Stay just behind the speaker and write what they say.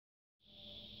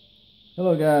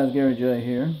Hello guys, Gary J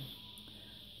here.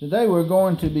 Today we're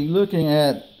going to be looking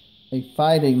at a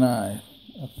fighting knife.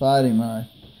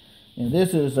 And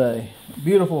this is a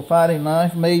beautiful fighting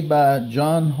knife made by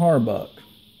John Harbuck.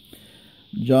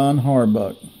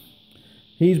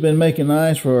 He's been making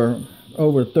knives for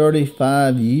over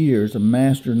 35 years, a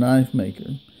master knife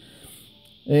maker.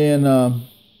 And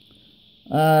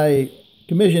I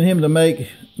commissioned him to make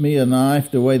me a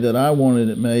knife the way that I wanted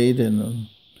it made, and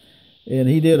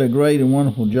he did a great and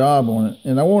wonderful job on it.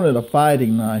 And I wanted a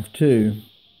fighting knife too.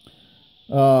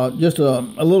 Just a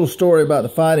little story about the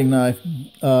fighting knife.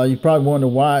 You probably wonder,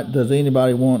 why does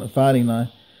anybody want a fighting knife?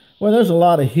 Well, there's a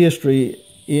lot of history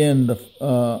in the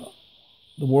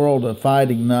world of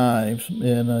fighting knives.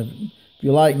 And if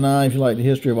you like knives, you like the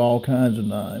history of all kinds of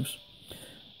knives.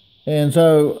 And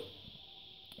so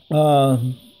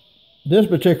this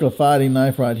particular fighting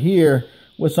knife right here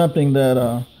was something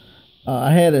that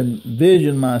I had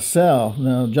envisioned myself.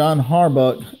 Now, John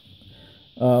Harbuck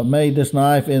made this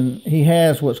knife, and he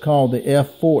has what's called the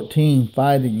F14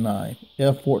 fighting knife,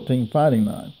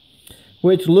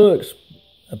 which looks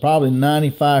probably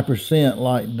 95%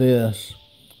 like this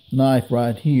knife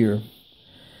right here.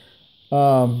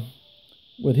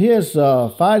 With his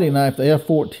fighting knife, the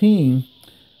F14,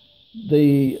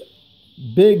 the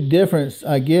big difference,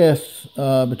 I guess,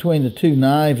 between the two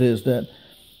knives is that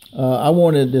I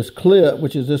wanted this clip,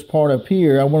 which is this part up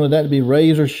here, I wanted that to be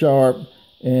razor sharp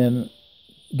and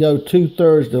go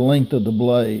 2/3 the length of the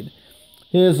blade.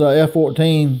 His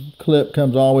F14 clip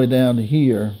comes all the way down to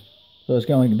here, so it's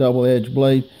kind of like a double-edged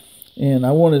blade. And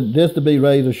I wanted this to be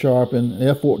razor sharp, and the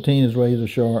F14 is razor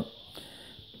sharp.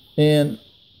 And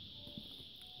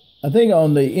I think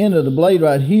on the end of the blade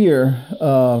right here,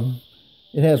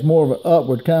 it has more of an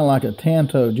upward, kind of like a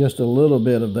tanto, just a little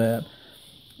bit of that.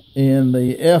 And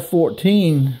the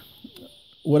F14,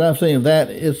 what I've seen of that,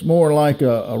 it's more like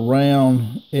a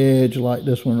round edge like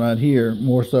this one right here,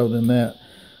 more so than that,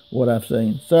 what I've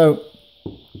seen. So,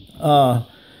 and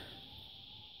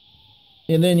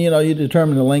then, you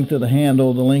determine the length of the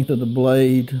handle, the length of the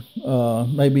blade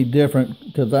may be different,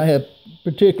 because I have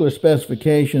particular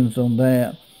specifications on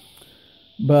that.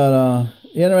 But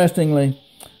interestingly,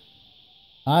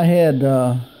 I had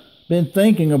been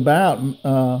thinking about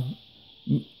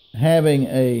having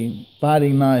a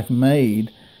fighting knife made,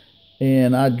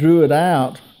 and I drew it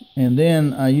out, and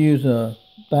then I used a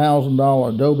 $1,000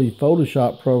 Adobe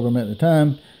Photoshop program at the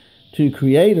time to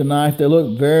create a knife that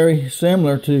looked very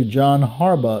similar to John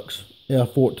Harbuck's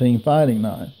F14 fighting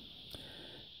knife.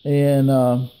 And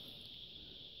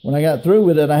when I got through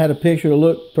with it, I had a picture that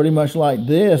looked pretty much like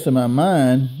this in my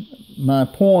mind. My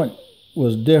point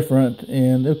was different,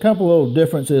 and there were a couple of little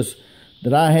differences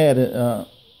that I had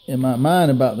in my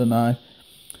mind about the knife.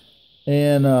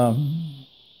 And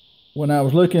when I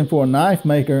was looking for a knife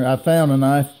maker, I found a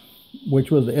knife which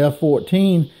was the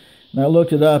F14, and I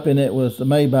looked it up, and it was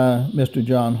made by Mr.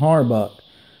 John Harbuck.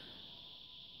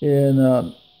 And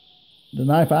the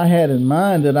knife I had in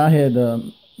mind that I had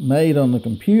made on the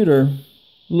computer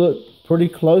looked pretty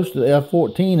close to the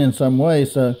F14 in some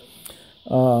ways. So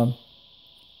I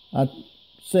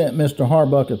sent Mr.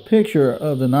 Harbuck a picture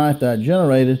of the knife that I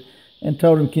generated, and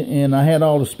told him, and I had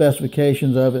all the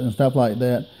specifications of it and stuff like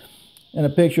that, and a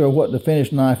picture of what the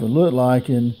finished knife would look like.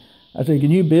 And I said, "Can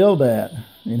you build that?"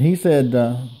 And he said,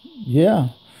 "Yeah,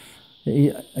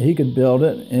 he could build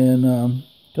it." And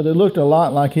because it looked a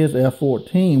lot like his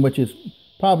F14, which is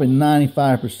probably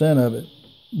 95% of it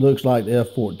looks like the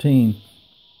F14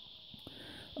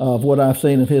 of what I've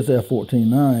seen of his F14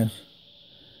 knives.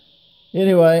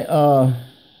 Anyway,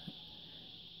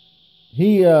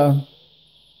 he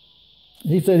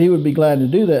said he would be glad to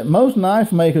do that. Most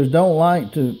knife makers don't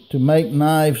like to make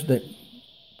knives that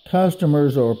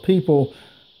customers or people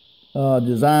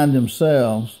design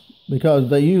themselves, because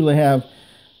they usually have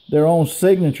their own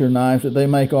signature knives that they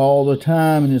make all the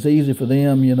time, and it's easy for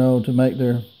them, to make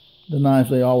the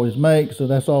knives they always make, so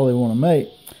that's all they want to make.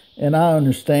 And I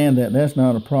understand that. That's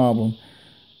not a problem.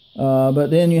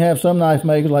 But then you have some knife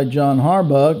makers like John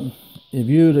Harbuck. If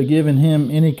you'd have given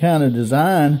him any kind of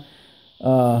design,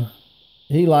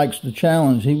 he likes the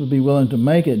challenge. He would be willing to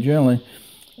make it generally.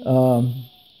 And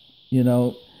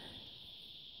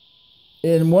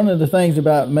one of the things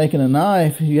about making a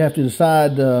knife, you have to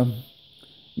decide,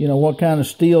 what kind of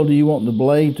steel do you want the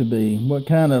blade to be? What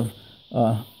kind of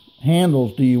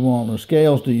handles do you want, or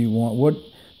scales do you want?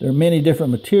 There are many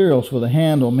different materials for the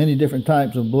handle, many different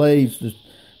types of blades,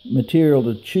 material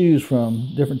to choose from,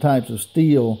 different types of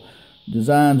steel,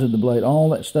 designs of the blade, all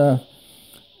that stuff.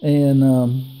 And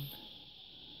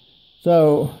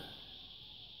so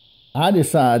I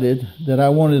decided that I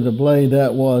wanted a blade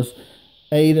that was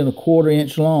 8¼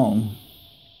 inch long,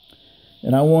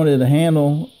 and I wanted a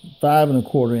handle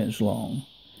 5¼ inch long,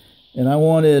 and I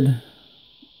wanted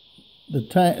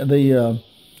the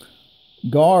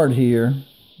guard here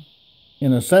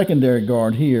and a secondary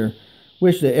guard here,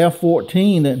 which the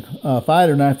F14 that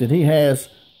fighter knife that he has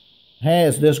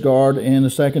this guard and a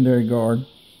secondary guard,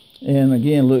 and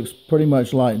again looks pretty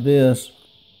much like this.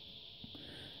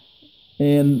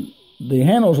 And the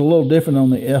handle's a little different on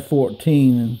the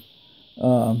F14 and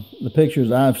the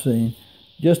pictures I've seen,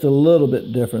 just a little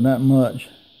bit different, not much.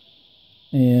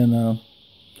 And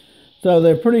so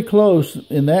they're pretty close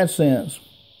in that sense.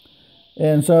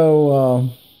 And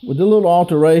so with the little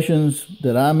alterations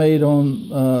that I made on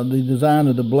the design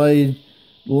of the blade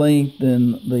length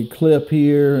and the clip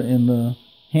here and the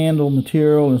handle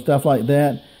material and stuff like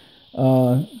that,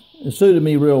 it suited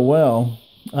me real well.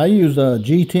 I used a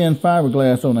G10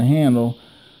 fiberglass on the handle.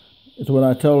 It's what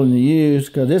I told him to use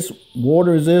because it's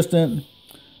water resistant.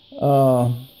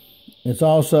 It's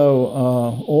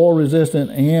also oil resistant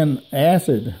and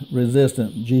acid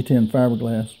resistant G10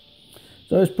 fiberglass.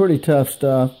 So it's pretty tough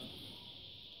stuff.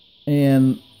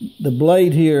 And the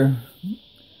blade here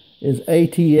is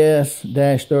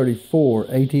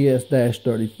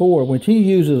ATS-34, which he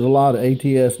uses a lot of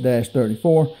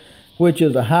ATS-34, which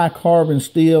is a high carbon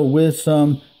steel with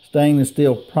some stainless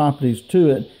steel properties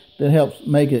to it that helps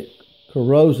make it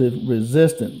corrosive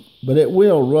resistant. But it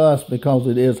will rust because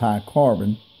it is high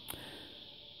carbon.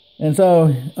 And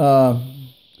so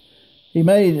he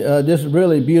made this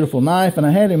really beautiful knife, and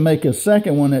I had him make a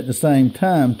second one at the same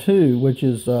time too, which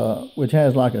has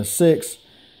like a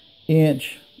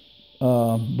 6-inch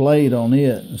blade on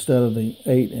it instead of the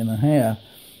 8½.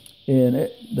 And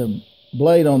the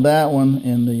blade on that one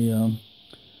and the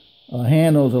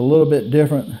handle is a little bit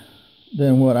different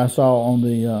than what I saw on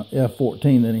the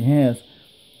F14 that he has.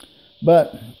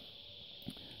 But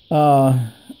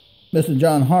Mr.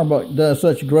 John Harbuck does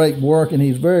such great work, and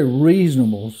he's very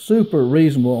reasonable, super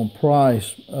reasonable on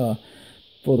price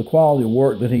for the quality of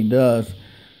work that he does.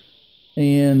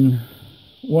 And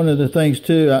one of the things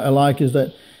too I like is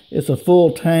that it's a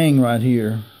full tang right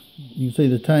here. You can see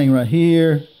the tang right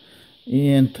here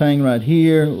and tang right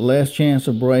here, less chance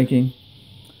of breaking.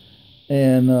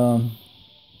 And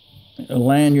a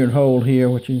lanyard hold here,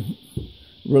 which you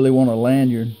really want a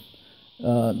lanyard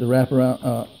to wrap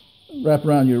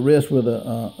around your wrist with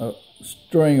a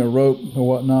string or rope or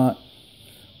whatnot.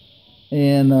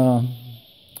 And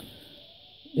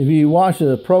if you watch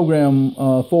the program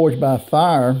Forged by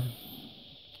Fire,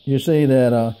 you see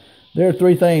that there are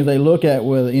 3 things they look at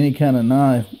with any kind of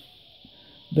knife.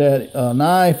 That a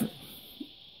knife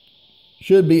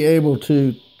should be able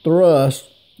to thrust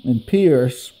and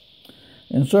pierce,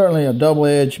 and certainly a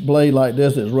double-edged blade like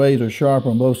this that's razor sharp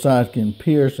on both sides can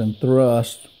pierce and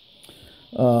thrust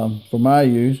for my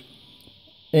use.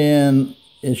 And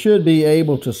it should be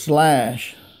able to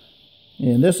slash,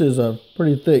 and this is a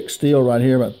pretty thick steel right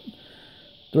here, about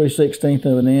 3/16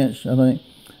 of an inch, I think.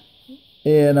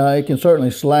 And it can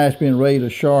certainly slash, being razor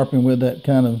sharp and with that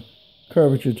kind of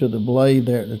curvature to the blade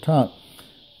there at the top.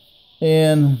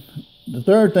 And the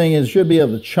third thing is it should be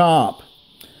able to chop.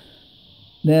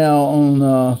 Now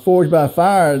on Forged by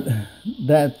Fire,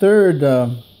 that third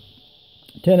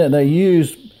tenet they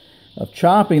use of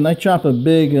chopping, they chop a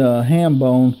big ham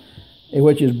bone,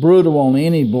 which is brutal on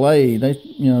any blade.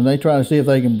 They try to see if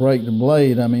they can break the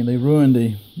blade. I mean, they ruin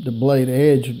the blade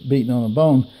edge beating on the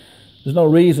bone. There's no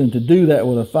reason to do that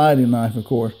with a fighting knife, of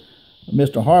course.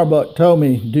 Mr. Harbuck told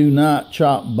me, do not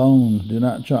chop bones. Do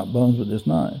not chop bones with this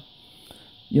knife.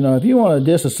 If you want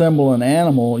to disassemble an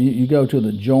animal, you go to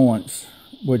the joints,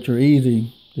 which are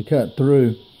easy to cut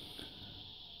through.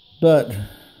 But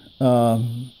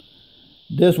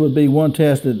this would be one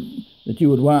test that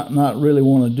you would not really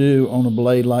want to do on a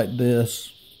blade like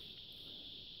this.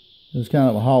 It's kind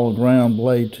of a hollow ground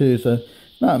blade too, so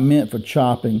it's not meant for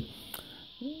chopping.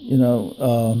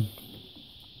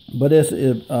 But it's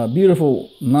a beautiful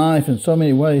knife in so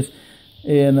many ways,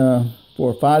 and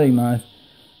for a fighting knife.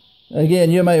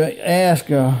 Again, you may ask,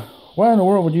 why in the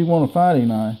world would you want a fighting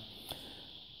knife?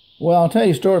 Well, I'll tell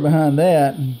you a story behind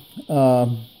that.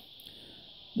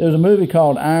 There's a movie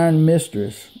called Iron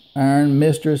Mistress. Iron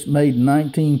Mistress, made in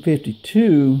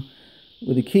 1952,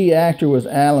 where the key actor was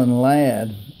Alan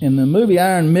Ladd. And the movie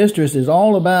Iron Mistress is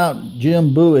all about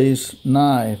Jim Bowie's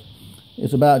knife.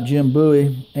 It's about Jim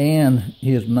Bowie and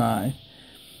his knife,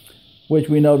 which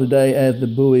we know today as the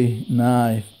Bowie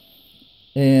knife.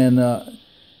 And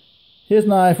his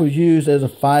knife was used as a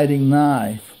fighting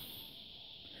knife.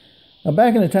 Now,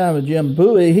 back in the time of Jim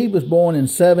Bowie, he was born in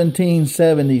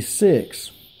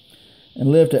 1776.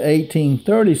 and lived to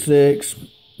 1836,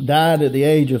 died at the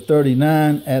age of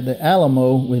 39 at the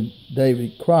Alamo with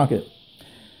Davy Crockett.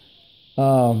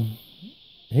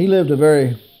 He lived a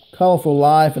very colorful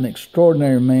life, an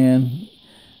extraordinary man.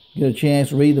 Get a chance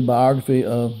to read the biography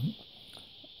of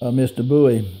Mr.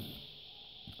 Bowie.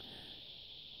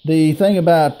 The thing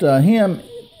about him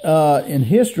in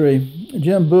history,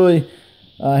 Jim Bowie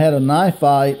had a knife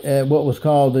fight at what was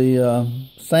called the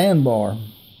Sandbar.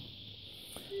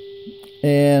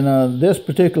 And this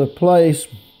particular place,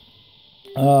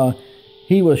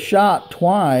 he was shot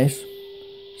twice,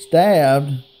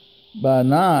 stabbed by a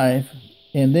knife,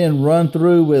 and then run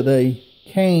through with a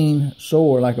cane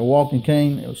sword, like a walking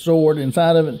cane, a sword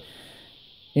inside of it.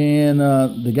 And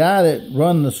the guy that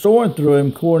run the sword through him,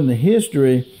 according to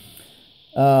history,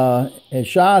 had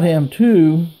shot him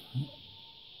too.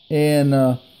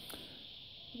 And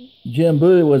Jim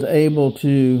Bowie was able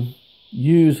to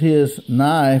use his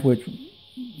knife, which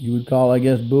you would call, I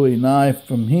guess, Bowie knife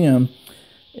from him,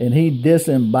 and he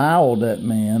disemboweled that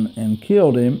man and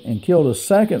killed him, and killed a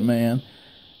second man,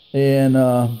 and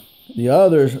the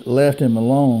others left him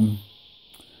alone.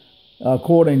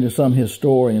 According to some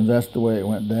historians, that's the way it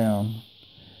went down.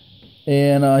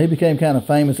 And he became kind of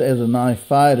famous as a knife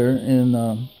fighter. In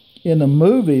the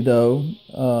movie, though,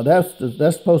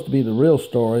 that's supposed to be the real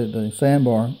story, the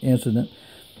Sandbar incident.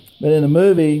 But in the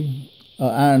movie,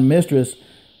 Iron Mistress,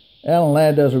 Alan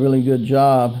Ladd does a really good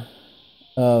job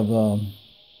of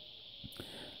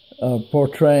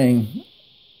portraying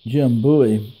Jim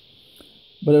Bowie.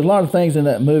 But there's a lot of things in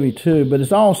that movie too. But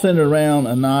it's all centered around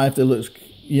a knife that looks,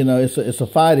 you know, it's a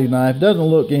fighting knife. It doesn't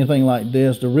look anything like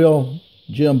this. The real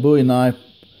Jim Bowie knife,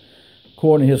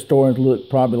 according to historians, looked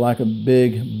probably like a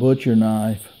big butcher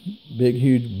knife, big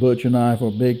huge butcher knife,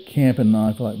 or big camping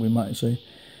knife, like we might say.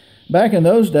 Back in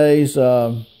those days,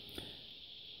 they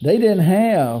didn't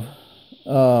have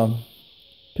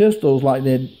pistols like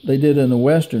they did in the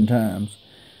Western times.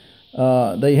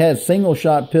 They had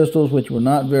single-shot pistols, which were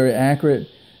not very accurate,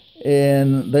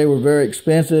 and they were very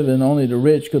expensive, and only the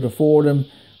rich could afford them.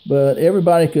 But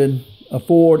everybody could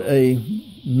afford a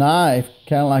knife,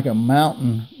 kind of like a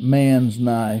mountain man's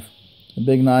knife, a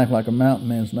big knife like a mountain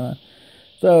man's knife.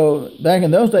 So back in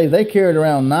those days, they carried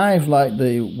around knives like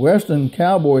the Western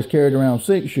cowboys carried around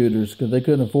six-shooters, because they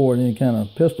couldn't afford any kind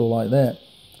of pistol like that.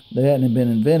 They hadn't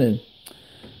been invented.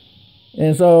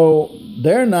 And so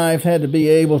their knives had to be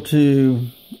able to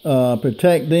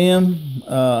protect them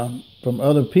from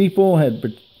other people,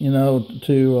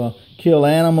 to kill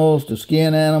animals, to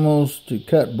skin animals, to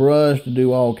cut brush, to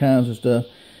do all kinds of stuff.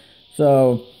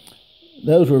 So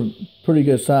those were pretty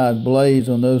good sized blades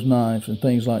on those knives and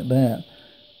things like that.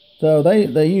 So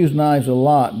they used knives a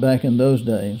lot back in those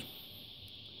days.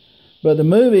 But the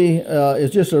movie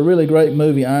is just a really great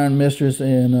movie, Iron Mistress,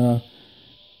 and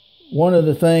one of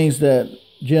the things that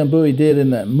Jim Bowie did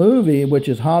in that movie, which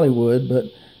is Hollywood,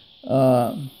 but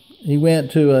he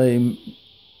went to a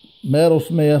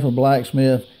metalsmith or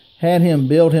blacksmith, had him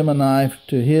build him a knife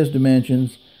to his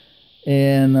dimensions,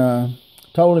 and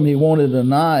told him he wanted a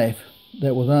knife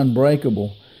that was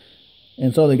unbreakable.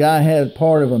 And so the guy had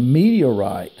part of a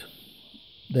meteorite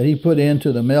that he put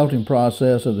into the melting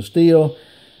process of the steel,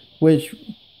 which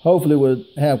hopefully would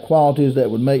have qualities that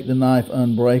would make the knife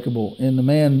unbreakable. And the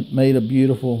man made a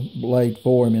beautiful blade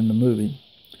for him in the movie.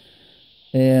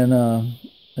 And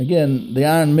again, the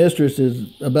Iron Mistress is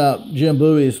about Jim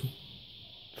Bowie's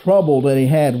trouble that he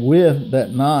had with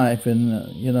that knife,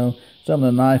 and some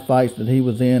of the knife fights that he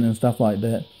was in and stuff like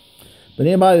that. But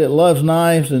anybody that loves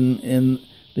knives and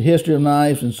the history of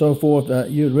knives and so forth,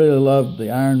 you'd really love the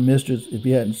Iron Mistress if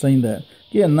you hadn't seen that.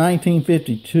 Again,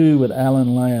 1952 with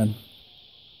Alan Ladd.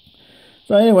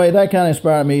 So anyway, that kind of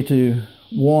inspired me to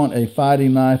want a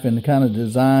fighting knife and to kind of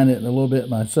design it a little bit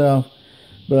myself.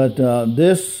 But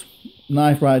this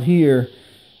knife right here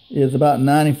is about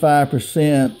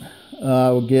 95%,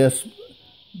 I would guess,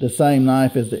 the same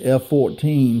knife as the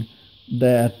F14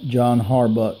 that John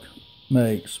Harbuck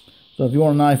makes. So if you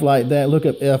want a knife like that, look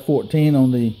up F14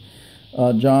 on the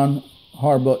John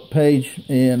Harbuck page,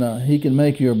 and he can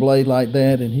make you a blade like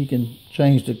that, and he can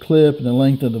change the clip and the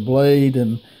length of the blade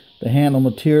and the handle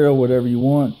material, whatever you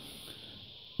want.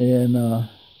 And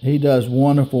he does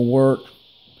wonderful work.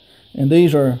 And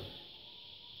these are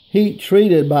heat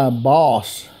treated by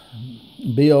Boss,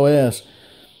 B-O-S.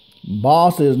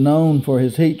 Boss is known for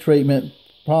his heat treatment,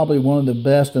 probably one of the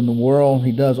best in the world.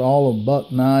 He does all of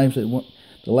Buck knives.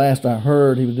 The last I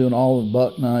heard, he was doing all of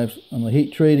Buck knives on the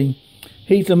heat treating.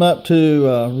 Heats them up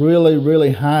to really,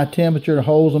 really high temperature,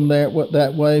 holds them there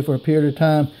that way for a period of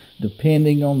time,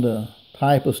 depending on the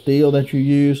type of steel that you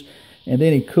use. and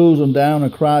then he cools them down, a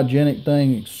cryogenic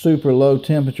thing, super low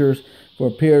temperatures for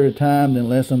a period of time, then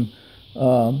lets them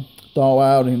thaw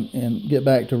out and get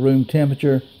back to room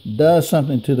temperature. Does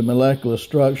something to the molecular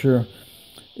structure.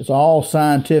 It's all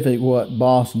scientific what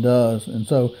Boss does. And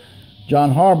so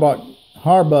John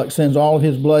Harbuck sends all of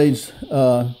his blades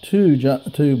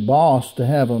to Boss to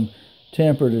have them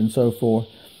tempered and so forth.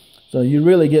 So you're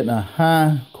really getting a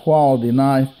high quality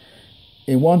knife.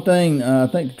 And one thing I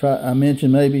think I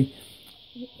mentioned maybe,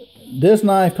 this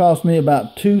knife cost me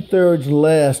about 2/3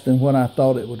 less than what I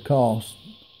thought it would cost.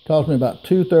 It cost me about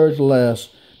 2/3 less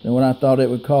than what I thought it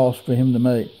would cost for him to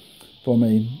make for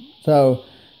me. So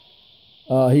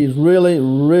he's really,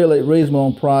 really reasonable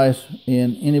on price,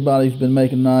 and anybody who's been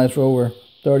making knives for over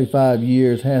 35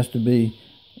 years has to be,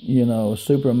 a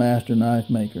super master knife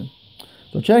maker.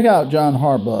 So check out John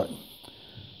Harbuck.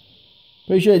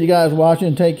 Appreciate you guys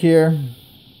watching. Take care.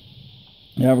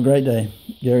 Have a great day.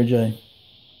 Gary J.